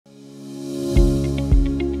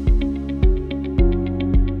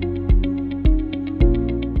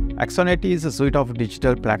Axonect is a suite of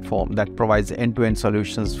digital platform that provides end-to-end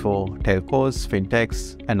solutions for telcos,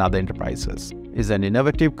 fintechs, and other enterprises. It is an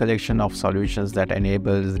innovative collection of solutions that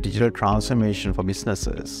enables digital transformation for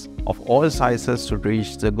businesses of all sizes to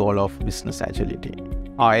reach the goal of business agility.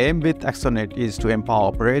 Our aim with Axonect is to empower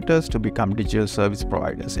operators to become digital service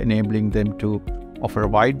providers, enabling them to offer a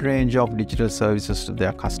wide range of digital services to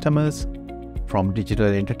their customers, from digital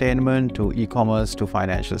entertainment to e-commerce to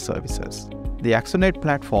financial services. The Axonect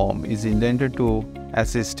platform is intended to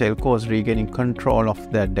assist telcos regaining control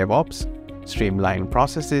of their DevOps, streamline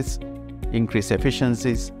processes, increase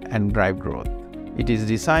efficiencies, and drive growth. It is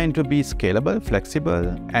designed to be scalable, flexible,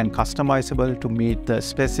 and customizable to meet the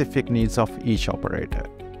specific needs of each operator.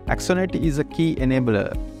 Axonect is a key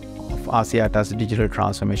enabler of Axiata's digital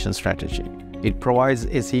transformation strategy. It provides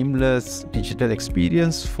a seamless digital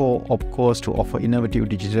experience for OpCos to offer innovative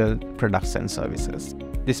digital products and services.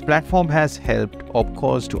 This platform has helped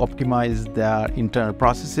OpCos to optimize their internal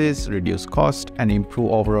processes, reduce cost, and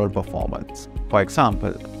improve overall performance. For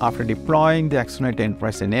example, after deploying the Axonect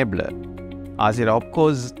Enterprise Enabler, Axiata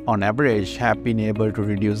OpCos on average have been able to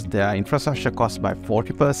reduce their infrastructure costs by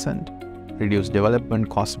 40%, reduce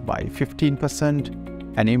development costs by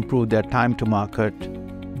 15%, and improve their time to market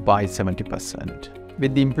by 70%.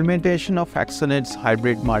 With the implementation of Axonect's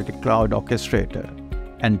hybrid multi-cloud orchestrator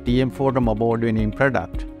and TM4 mobile winning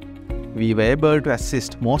product, we were able to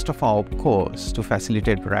assist most of our OpCos to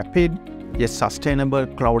facilitate rapid yet sustainable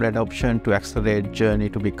cloud adoption to accelerate journey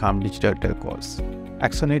to become digital telcos.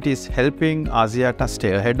 Axonect is helping Axiata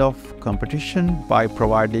stay ahead of competition by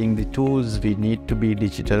providing the tools we need to be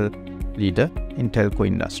digital leader in telco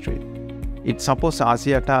industry. It supports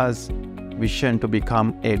Axiata's vision to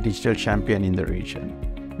become a digital champion in the region.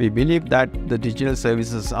 We believe that the digital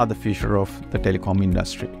services are the future of the telecom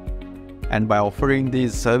industry. And by offering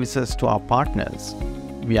these services to our partners,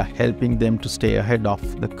 we are helping them to stay ahead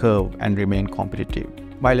of the curve and remain competitive.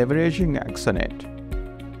 By leveraging Axonect,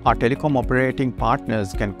 our telecom operating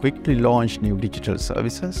partners can quickly launch new digital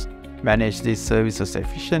services, manage these services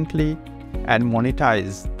efficiently, and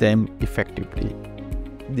monetize them effectively.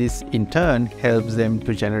 This in turn helps them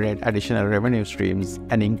to generate additional revenue streams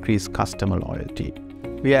and increase customer loyalty.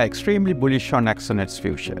 We are extremely bullish on Axonect's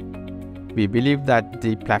future. We believe that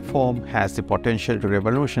the platform has the potential to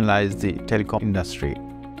revolutionize the telecom industry,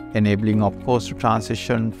 enabling OpCos to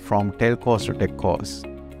transition from telcos to techcos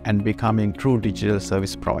and becoming true digital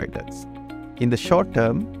service providers. In the short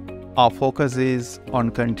term, our focus is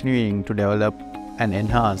on continuing to develop and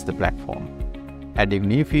enhance the platform, adding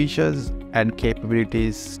new features and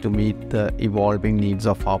capabilities to meet the evolving needs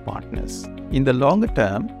of our partners. In the longer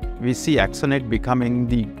term, we see Axonect becoming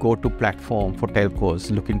the go-to platform for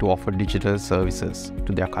telcos looking to offer digital services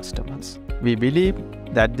to their customers. We believe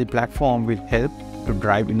that the platform will help to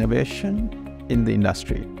drive innovation in the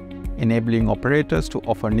industry, enabling operators to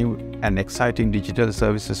offer new and exciting digital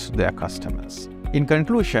services to their customers. In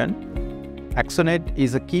conclusion, Axonect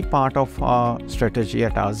is a key part of our strategy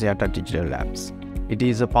at Axiata Digital Labs. It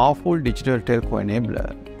is a powerful digital telco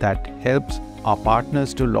enabler that helps our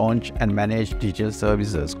partners to launch and manage digital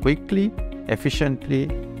services quickly, efficiently,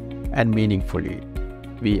 and meaningfully.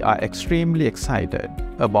 We are extremely excited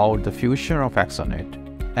about the future of Axonect,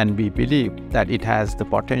 and we believe that it has the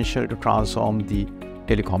potential to transform the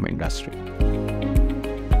telecom industry.